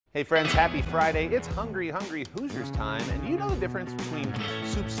Hey friends, happy Friday. It's Hungry Hoosiers time, and you know the difference between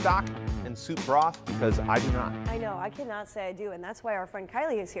soup stock and soup broth? Because I do not. I know, I cannot say I do, and that's why our friend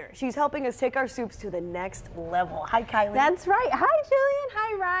Kylie is here. She's helping us take our soups to the next level. Hi, Kylie. That's right. Hi, Julian.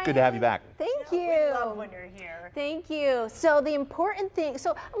 Hi, Ryan. Good to have you back. Thank you. We love when you're here. Thank you. So the important thing,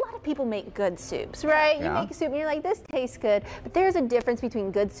 so a lot of people make good soups, right? Yeah. You make a soup and you're like, this tastes good, but there's a difference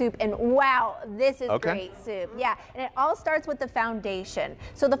between good soup and wow, this is great soup. Yeah, and it all starts with the foundation.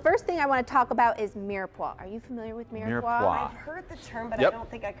 So the first thing I want to talk about is mirepoix. Are you familiar with mirepoix? I've heard the term, but I don't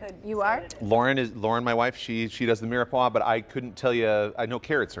think I could. You are? Lauren, my wife, she does the mirepoix, but I couldn't tell you. I know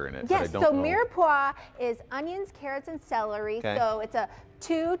carrots are in it. Yes, but I so don't know. mirepoix is onions, carrots, and celery. Okay. So it's a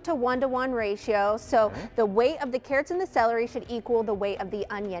 2 to 1 to 1 ratio. So the weight of the carrots and the celery should equal the weight of the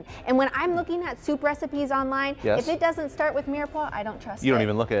onion. And when I'm looking at soup recipes online, if it doesn't start with mirepoix, I don't trust it. You don't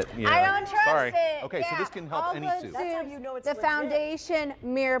even look at. I don't trust it. Okay, so this can help all any good soup. That's how you know it's the legit. foundation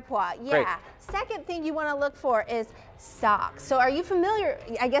mirepoix. Yeah. Great. Second thing you want to look for is stock. So are you familiar?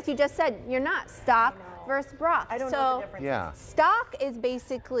 I guess you just said you're not. Stock versus broth. I don't know the difference. Yeah. Stock is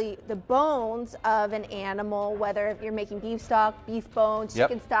basically the bones of an animal, whether you're making beef stock, beef bones,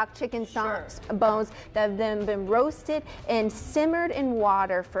 chicken stock, chicken stock bones that have then been roasted and simmered in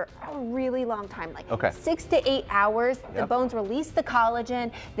water for a really long time, like 6 to 8 hours. The bones release the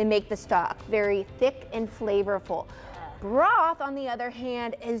collagen, they make the stock very thick and flavorful. Broth, on the other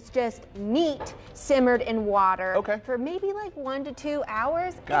hand, is just meat simmered in water for maybe like 1 to 2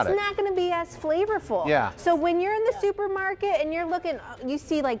 hours. It's not going to be as flavorful. Yeah. So when you're in the supermarket and you're looking, you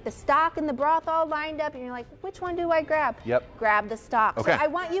see like the stock and the broth all lined up, and you're like, which one do I grab? Grab the stock. So I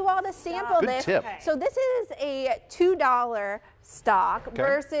want you all to sample this. Tip. So this is a $2 stock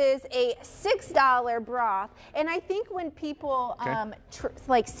versus a $6 broth, and I think when people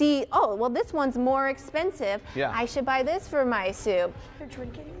like see, oh well, this one's more expensive, I should buy this for my soup. You're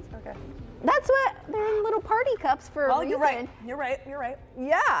drinking these? Okay. That's what they're in, little party cups for a reason. You're right.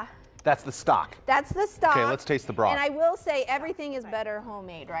 Yeah. That's the stock. That's the stock. Okay, let's taste the broth. And I will say everything is better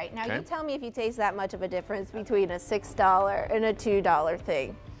homemade, right? Now you tell me if you taste that much of a difference between a $6 and a $2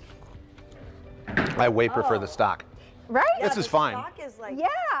 thing. I way prefer the stock. Right? Yeah, this is fine. Stock is like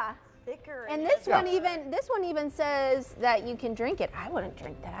thicker. And this one even says that you can drink it. I wouldn't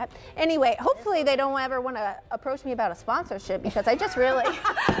drink that. Anyway, hopefully they don't ever want to approach me about a sponsorship, because I just really,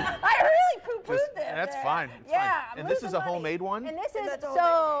 I really poo-pooed this. That's fine. It's fine. And this is a homemade one? And this is,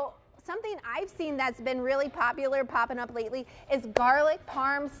 so something I've seen that's been really popular, popping up lately, is garlic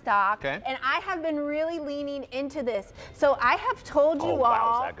parm stock. And I have been really leaning into this. So I have told you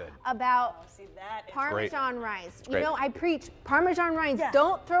all about Parmesan rinds. You know, I preach Parmesan rinds.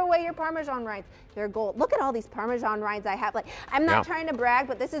 Don't throw away your Parmesan rinds. They're gold. Look at all these Parmesan rinds I have. Like, I'm not trying to brag,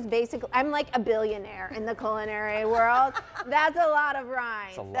 but this is basically, I'm like a billionaire in the culinary world. That's a lot of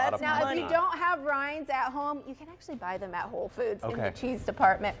rinds. Now, if you don't have rinds at home, you can actually buy them at Whole Foods in the cheese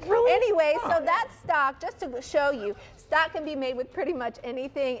department. Really? Anyway, so that stock, just to show you, stock can be made with pretty much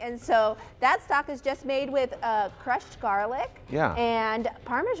anything. And so that stock is just made with crushed garlic and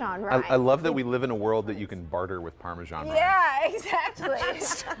Parmesan rinds. I love that we live in a world that you can barter with Parmesan rinds. Yeah, exactly.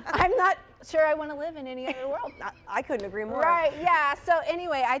 I'm not sure I want to live in any other world. I couldn't agree more. Right, yeah. So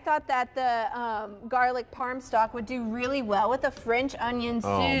anyway, I thought that the garlic parm stock would do really well with a French onion soup.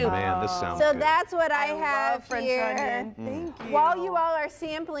 Oh man, this sounds good. So good. that's what I have love French here. onion. Thank you. While you all are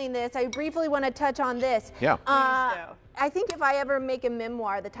sampling this, I briefly want to touch on this. Yeah. Please do. I think if I ever make a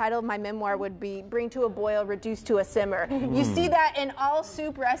memoir, the title of my memoir would be Bring to a Boil, Reduce to a Simmer. You see that in all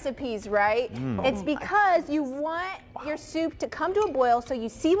soup recipes, right? It's because you want your soup to come to a boil, so you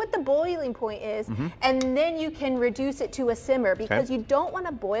see what the boiling point is, and then you can reduce it to a simmer, because you don't want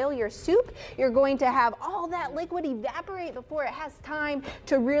to boil your soup. You're going to have all that liquid evaporate before it has time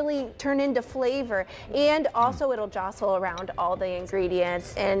to really turn into flavor, and also it'll jostle around all the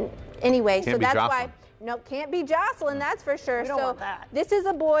ingredients. And anyway, so that's why. No, can't be jostling, that's for sure. We don't want that. This is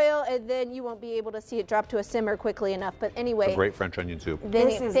a boil, and then you won't be able to see it drop to a simmer quickly enough. But anyway. A great French onion soup.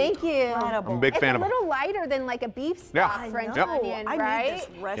 Thank you. Incredible. I'm a big fan of it. It's a little lighter than like a beef stock French onion, right? I need this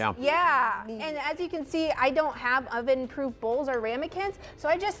recipe. Yeah, and as you can see, I don't have oven-proof bowls or ramekins, so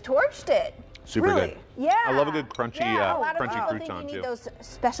I just torched it. Super good. Yeah. I love a good crunchy, a lot of crunchy people crouton think you need too. those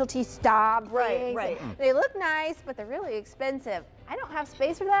specialty stop things. Right. They look nice, but they're really expensive. I don't have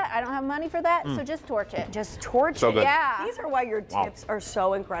space for that. I don't have money for that. So just torch it. Just torch So it. good. Yeah. These are why your tips are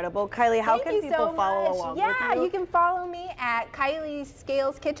so incredible. Kylie, how can people follow along with you? You can follow me at Kylie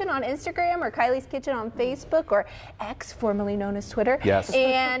Scales Kitchen on Instagram, or Kylie's Kitchen on Facebook, or X, formerly known as Twitter. Yes.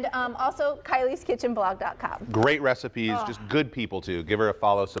 And also Kylie'sKitchenBlog.com. Great recipes, just good people too. Give her a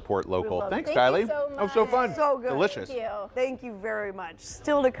follow, support local. Thanks, Kylie. Thank you so much. was so fun. So good. Delicious. Thank you. Thank you very much.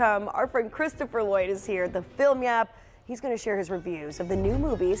 Still to come, our friend Christopher Lloyd is here, the Film Yap. He's going to share his reviews of the new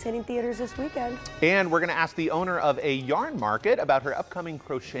movies hitting theaters this weekend. And we're going to ask the owner of a yarn market about her upcoming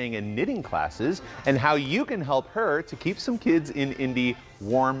crocheting and knitting classes and how you can help her to keep some kids in Indy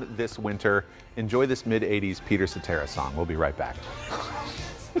warm this winter. Enjoy this mid-'80s Peter Cetera song. We'll be right back.